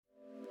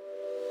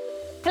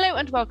Hello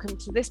and welcome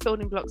to this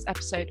Building Blocks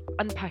episode,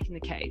 Unpacking the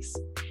Case.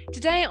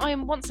 Today I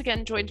am once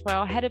again joined by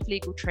our Head of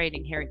Legal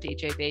Training here at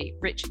DJB,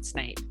 Richard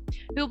Snape,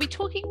 who will be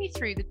talking me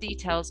through the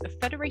details of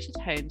Federated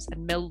Homes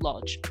and Mill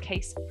Lodge, a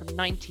case from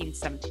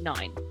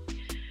 1979.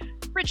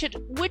 Richard,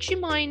 would you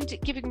mind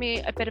giving me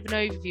a bit of an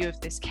overview of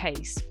this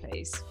case,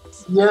 please?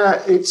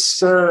 Yeah,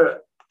 it's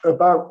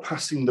about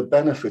passing the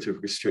benefit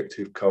of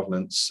restrictive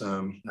covenants.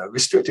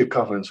 Restrictive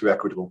covenants are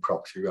equitable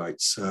property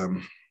rights.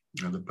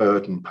 The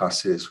burden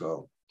passes,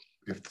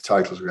 if the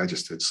title's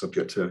registered,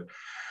 subject to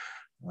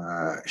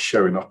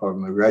showing up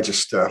on the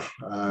register.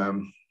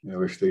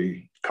 If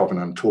the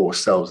covenantor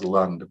sells the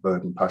land, the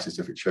burden passes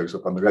if it shows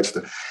up on the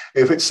register.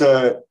 If it's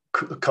a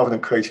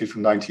covenant created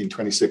from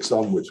 1926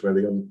 onwards, where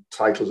the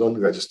title's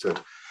unregistered,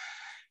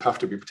 have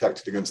to be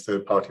protected against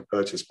third-party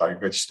purchase by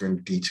registering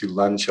D2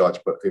 land charge.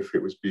 But if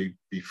it was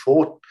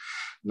before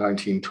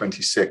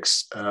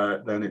 1926,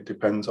 then it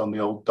depends on the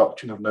old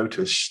doctrine of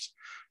notice,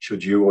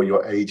 should you or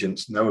your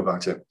agents know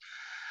about it.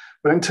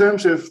 But in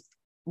terms of,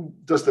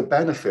 does the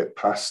benefit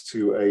pass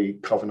to a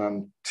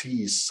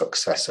covenantee's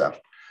successor?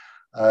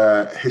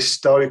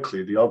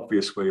 Historically, the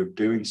obvious way of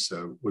doing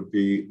so would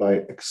be by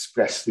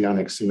expressly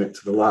annexing it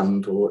to the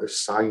land or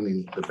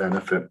assigning the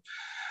benefit.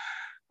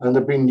 And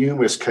there have been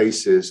numerous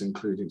cases,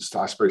 including,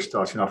 I suppose,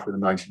 starting off with a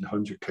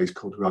 1900 case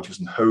called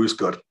Rogers and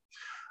Hosegood,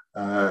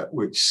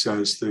 which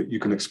says that you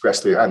can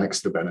expressly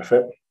annex the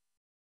benefit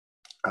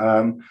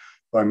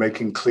by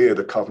making clear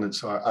the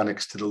covenants are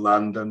annexed to the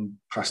land and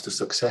passed to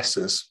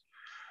successors.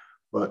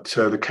 But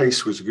the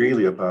case was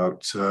really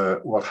about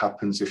what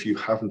happens if you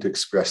haven't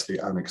expressly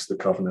annexed the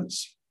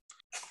covenants.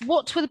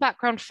 What were the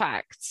background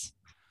facts?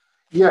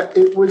 Yeah,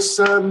 it's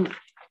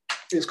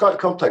quite a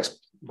complex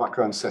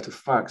background set of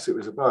facts. It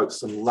was about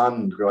some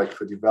land right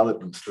for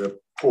development. There are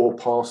 4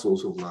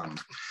 parcels of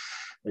land.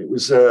 It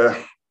was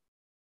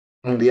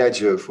on the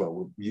edge of,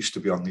 used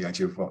to be on the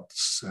edge of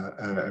what's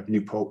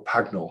Newport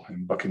Pagnell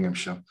in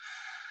Buckinghamshire.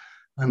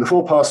 And the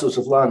 4 parcels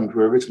of land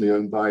were originally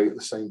owned by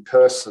the same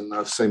person,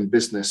 the same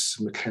business,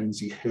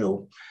 Mackenzie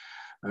Hill.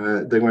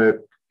 They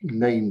were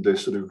named the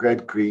sort of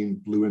red, green,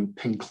 blue and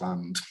pink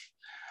land.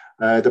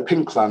 The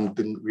pink land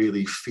didn't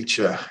really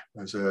feature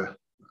as a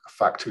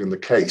factor in the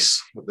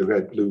case, but the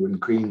red, blue and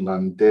green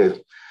land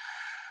did.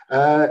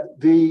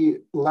 The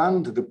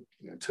land,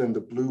 termed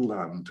the blue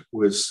land,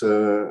 was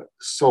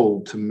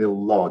sold to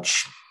Mill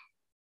Lodge.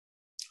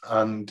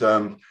 And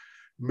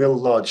Mill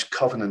Lodge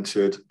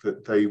covenanted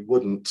that they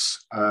wouldn't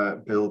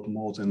build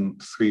more than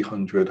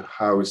 300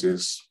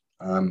 houses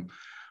on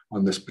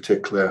this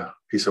particular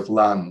piece of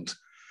land.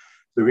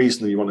 The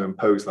reason that you want to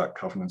impose that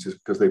covenant is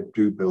because they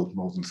do build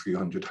more than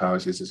 300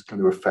 houses. It's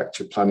going to affect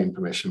your planning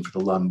permission for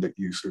the land that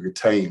you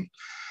retain.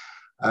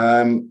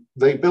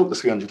 They built the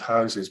 300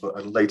 houses, but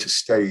at a later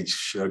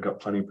stage got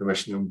planning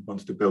permission and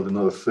wanted to build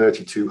another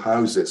 32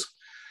 houses.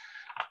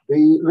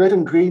 The red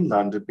and green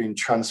land had been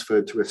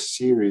transferred to a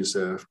series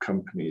of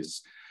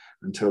companies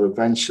until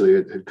eventually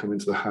it had come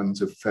into the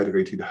hands of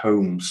Federated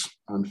Homes,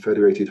 and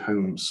Federated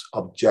Homes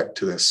object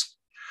to this.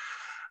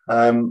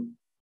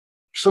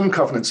 Some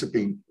covenants have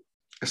been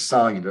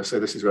assigned. I say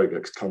this is very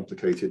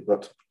complicated,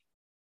 but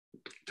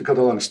to cut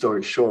a long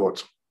story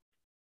short,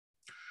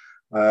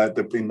 there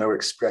had been no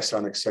express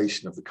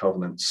annexation of the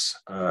covenants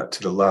to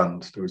the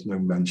land. There was no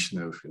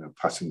mention of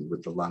passing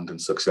with the land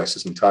and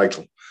successors and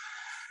title.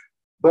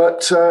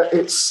 But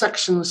it's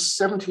Section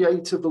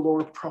 78 of the Law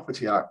of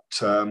Property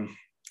Act,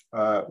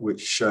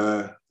 which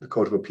the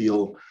Court of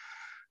Appeal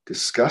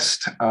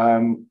discussed.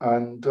 And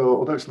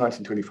although it's a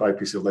 1925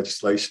 piece of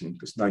legislation,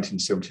 this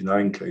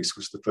 1979 case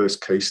was the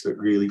first case that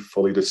really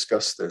fully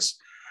discussed this.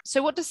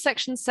 So what does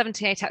Section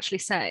 78 actually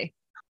say?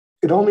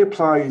 It only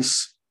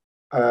applies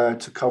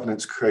to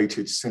covenants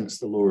created since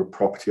the Law of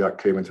Property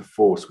Act came into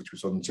force, which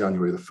was on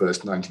January the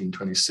 1st,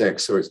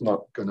 1926. So it's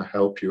not going to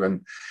help you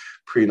in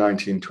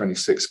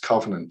pre-1926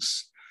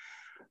 covenants.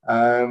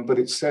 But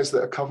it says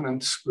that a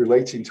covenant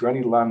relating to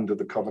any land of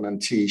the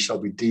covenantee shall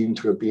be deemed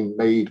to have been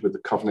made with the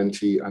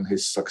covenantee and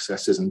his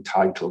successors and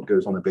title. It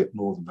goes on a bit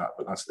more than that,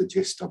 but that's the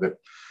gist of it.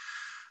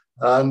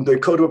 And the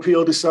Court of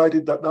Appeal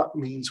decided that that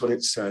means what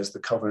it says, the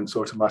covenants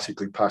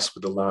automatically pass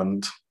with the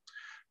land.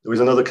 There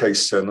was another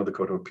case, another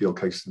Court of Appeal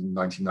case in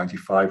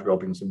 1995,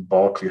 Robbins and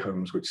Berkeley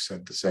Homes, which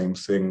said the same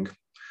thing.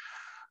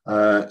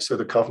 So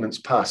the covenants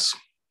pass.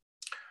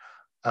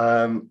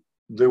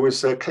 There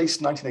was a case,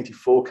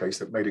 1984 case,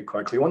 that made it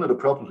quite clear. One of the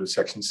problems with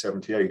Section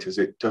 78 is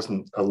it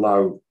doesn't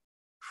allow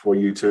for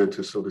you to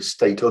sort of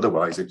state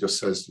otherwise. It just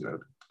says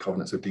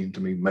covenants are deemed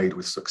to be made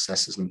with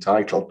successors and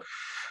title.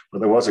 But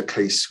there was a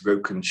case,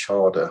 Roke and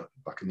Charder,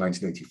 back in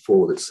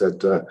 1984, that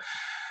said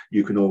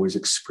you can always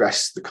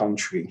express the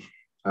contrary.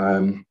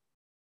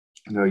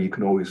 You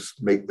can always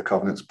make the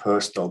covenants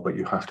personal, but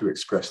you have to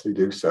expressly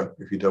do so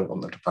if you don't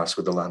want them to pass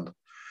with the land.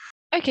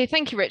 Okay,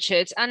 thank you,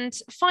 Richard. And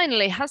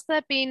finally, has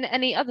there been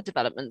any other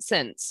developments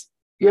since?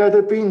 Yeah, there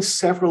have been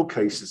several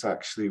cases,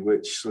 actually,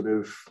 which sort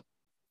of,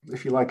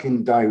 if you like,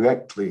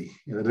 indirectly,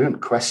 they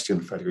don't question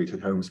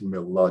Federated Homes and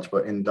Mill Lodge,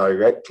 but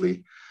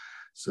indirectly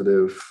sort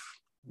of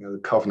the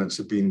covenants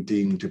have been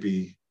deemed to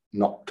be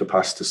not to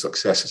pass to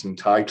successors in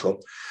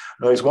title.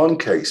 There is one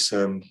case,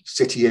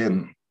 City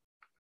Inn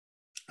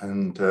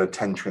and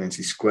 10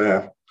 Trinity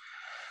Square,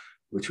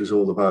 which was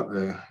all about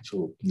it's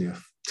all near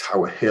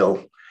Tower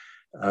Hill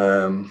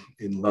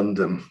in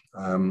London.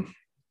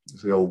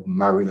 The old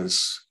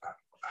Mariners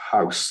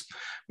House,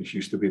 which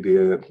used to be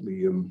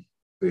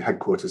the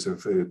headquarters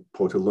of the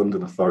Port of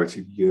London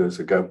Authority years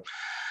ago.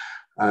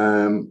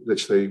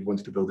 Which they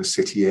wanted to build a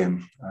City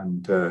Inn,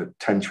 and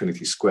 10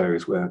 Trinity Square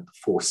is where the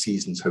Four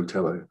Seasons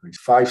Hotel, a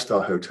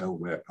 5-star hotel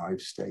where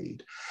I've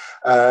stayed.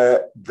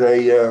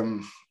 They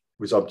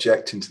was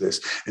objecting to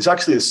this. It's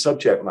actually the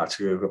subject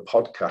matter of a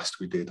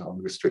podcast we did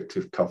on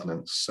restrictive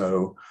covenants.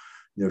 So,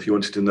 if you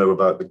wanted to know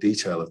about the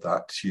detail of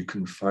that, you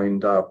can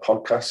find our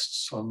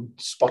podcasts on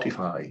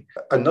Spotify.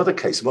 Another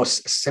case, a more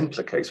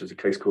simpler case, was a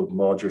case called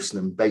Margerson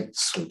and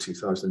Bates from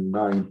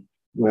 2009,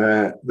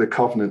 where the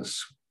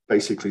covenants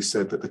basically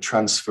said that the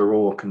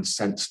transferor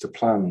consents to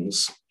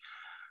plans.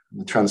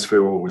 And the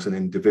transferor was an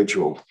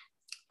individual.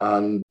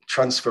 And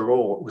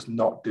transferor was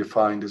not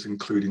defined as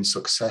including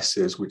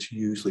successors, which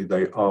usually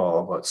they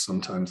are, but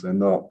sometimes they're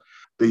not.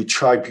 The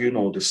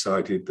tribunal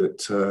decided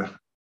that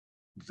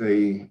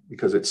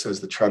because it says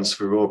the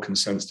transferor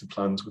consents to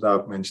plans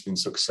without mentioning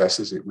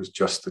successors, it was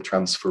just the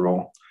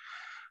transferor.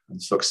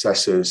 And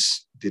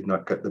successors did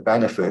not get the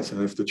benefit.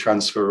 And if the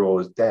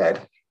transferor is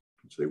dead,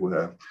 which they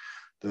were,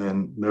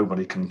 then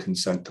nobody can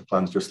consent to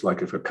plans, just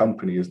like if a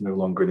company is no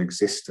longer in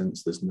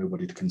existence, there's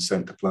nobody to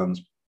consent to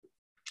plans.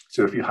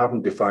 So if you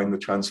haven't defined the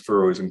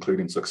transferors,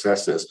 including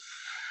successors,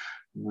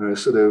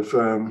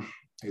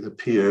 it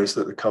appears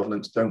that the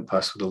covenants don't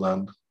pass for the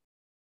land.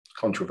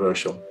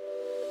 Controversial.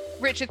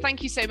 Richard,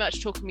 thank you so much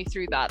for talking me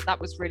through that. That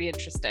was really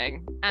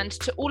interesting. And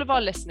to all of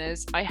our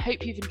listeners, I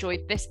hope you've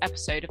enjoyed this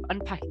episode of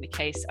Unpacking the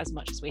Case as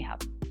much as we have.